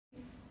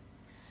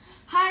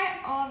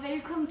og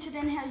velkommen til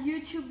den her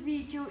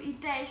YouTube-video. I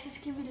dag så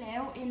skal vi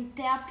lave en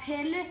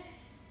Pelle.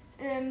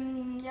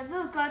 Jeg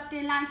ved godt, det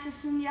er lang tid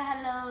siden, jeg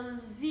har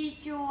lavet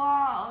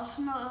videoer og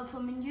sådan noget på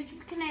min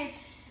YouTube-kanal.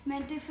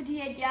 Men det er fordi,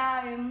 at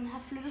jeg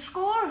har flyttet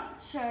skole.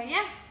 Så ja.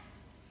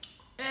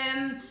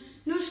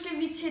 Nu skal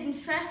vi til den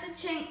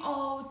første ting,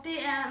 og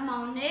det er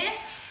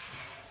mayonnaise.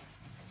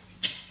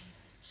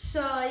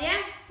 Så ja,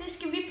 det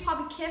skal vi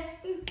proppe i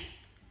kæften.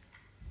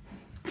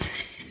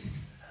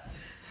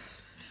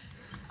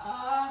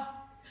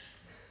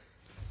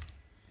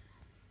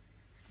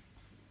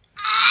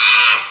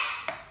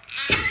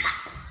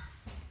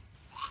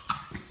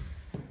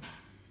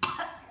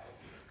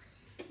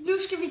 Nu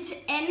skal vi til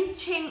anden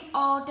ting,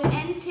 og den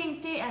anden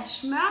ting, det er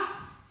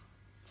smør.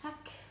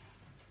 Tak.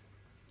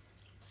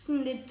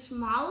 Sådan lidt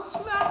meget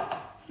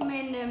smør,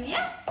 men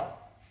ja,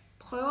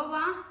 prøver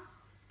bare.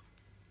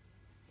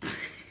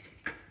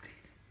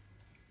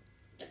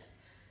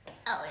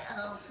 Jeg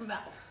havde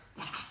smør.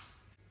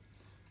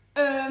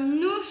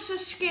 Nu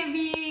så skal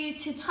vi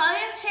til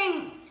tredje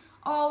ting,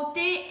 og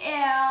det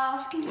er,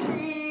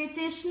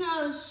 det er sådan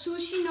noget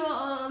sushi,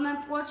 noget man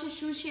bruger til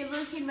sushi. Jeg ved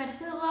ikke helt, hvad det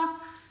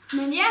hedder,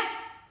 men ja,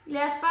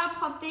 lad os bare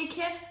proppe det i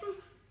kæften.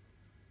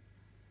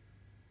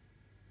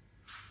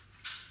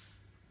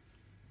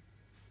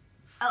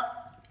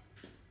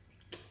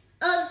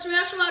 Det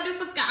smager som om det er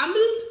for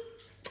gammelt.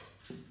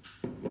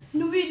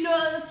 Nu er vi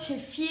nået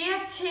til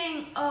fjerde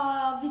ting,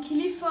 og vi kan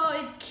lige få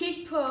et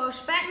kig på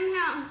spanden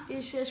her.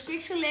 Det ser sgu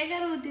ikke så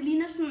lækkert ud. Det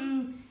ligner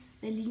sådan,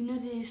 hvad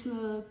ligner det? Sådan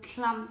noget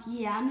klamt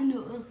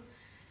hjernenåde.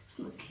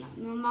 Sådan noget klamt,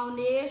 noget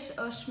mayonnaise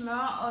og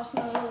smør og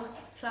sådan noget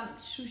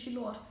klamt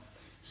sushi-lort.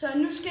 Så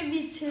nu skal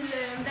vi til,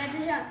 hvad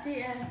det her?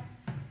 Det er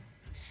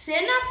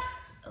sennep.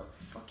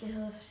 Fuck, jeg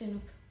hader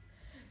sennep.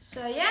 Så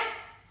ja.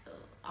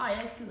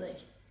 Jeg gider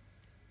ikke.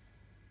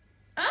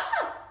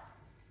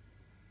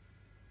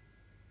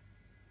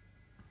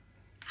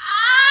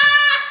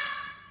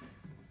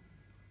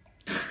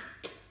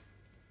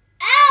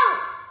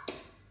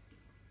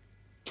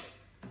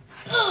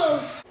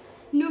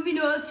 Nu er vi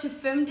nået til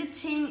femte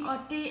ting, og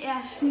det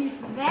er snif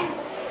vand.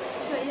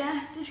 Så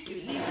ja, det skal vi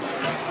lige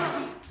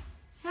prøve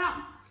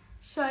her.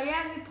 Så ja,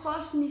 vi prøver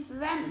at sniffe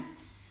vand.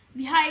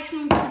 Vi har ikke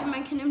sådan noget til det,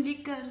 man kan nemlig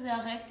ikke gøre det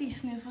der rigtige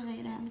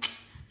snifferi der.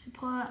 Så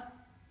prøv at...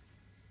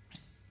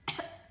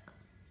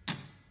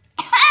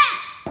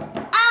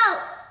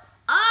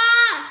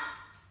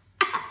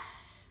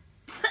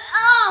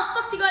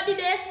 Fuck, det går i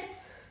næsen.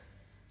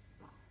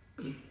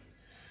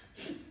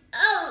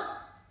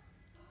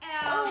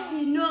 Vi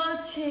er nået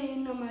til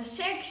nummer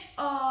 6,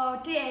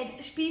 og det er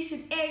at spise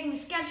et æg med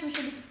skal, så vi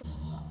kan få...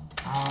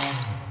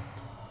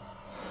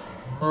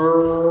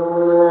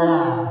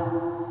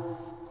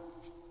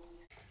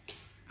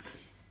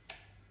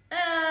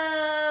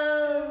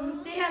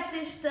 Det her,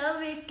 det er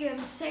stadigvæk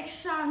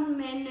 6'eren,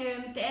 men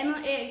det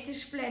andet æg,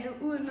 det splatter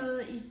ud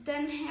noget i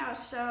den her,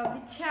 så vi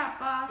tager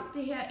bare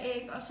det her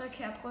æg, og så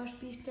kan jeg prøve at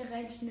spise det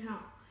rent sådan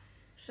her.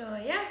 Så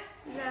ja,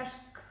 lad os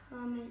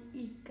komme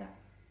i gang.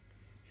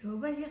 Jeg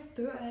håber ikke, jeg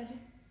dør af det.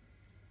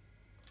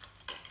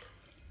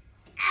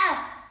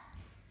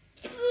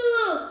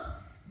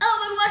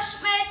 Man kan bare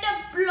smage den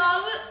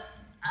blokke.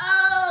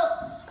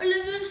 Og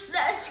lidt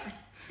snask.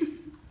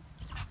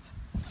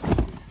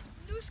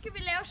 Nu skal vi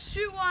lave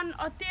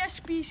 7'eren, og det er at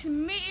spise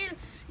mel.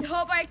 Jeg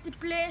håber ikke, det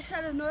blæser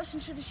eller noget,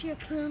 så det siger...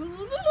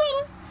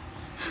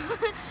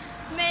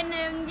 Men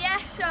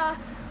ja, så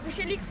hvis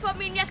jeg lige kan få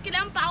min... Jeg skal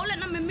lave en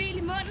baglænder med mel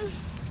i munden.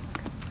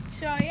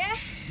 Så ja, jeg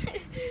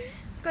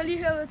skal lige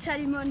høre, tage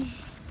det i munden.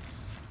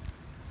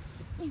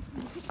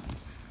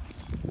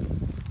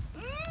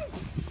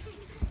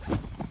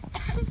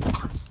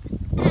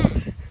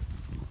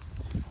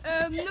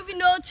 Nu er vi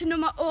nået til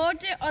nummer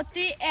 8, og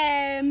det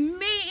er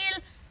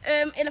mel.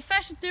 Eller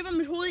først så dypper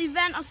mit hoved i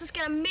vand, og så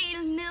skal der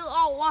mel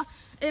nedover.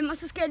 Og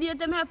så skal jeg lige have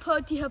dem her på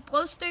de her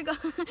brødstykker,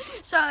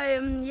 så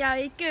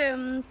jeg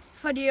ikke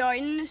får det i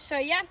øjnene. Så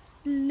ja,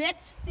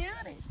 let's do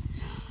this.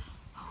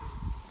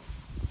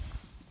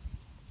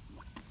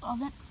 Og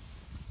vand.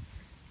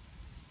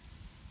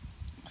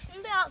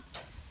 Sådan der.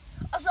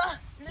 Og så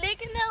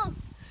ligge ned.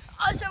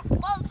 Og så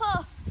brød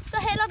på. Så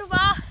hælder du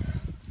bare.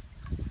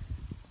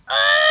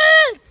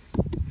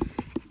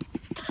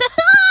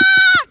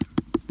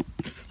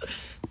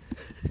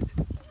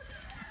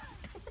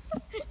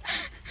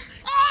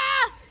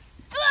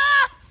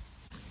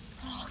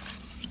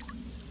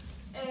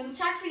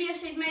 Tak fordi I har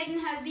set med i den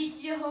her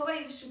video. Jeg håber,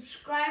 I vil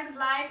subscribe,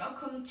 like og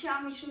kommentere,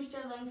 om I synes, det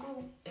har været en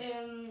god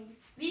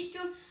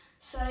video.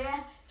 Så ja,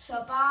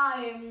 så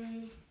bare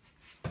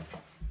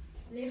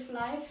live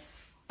life.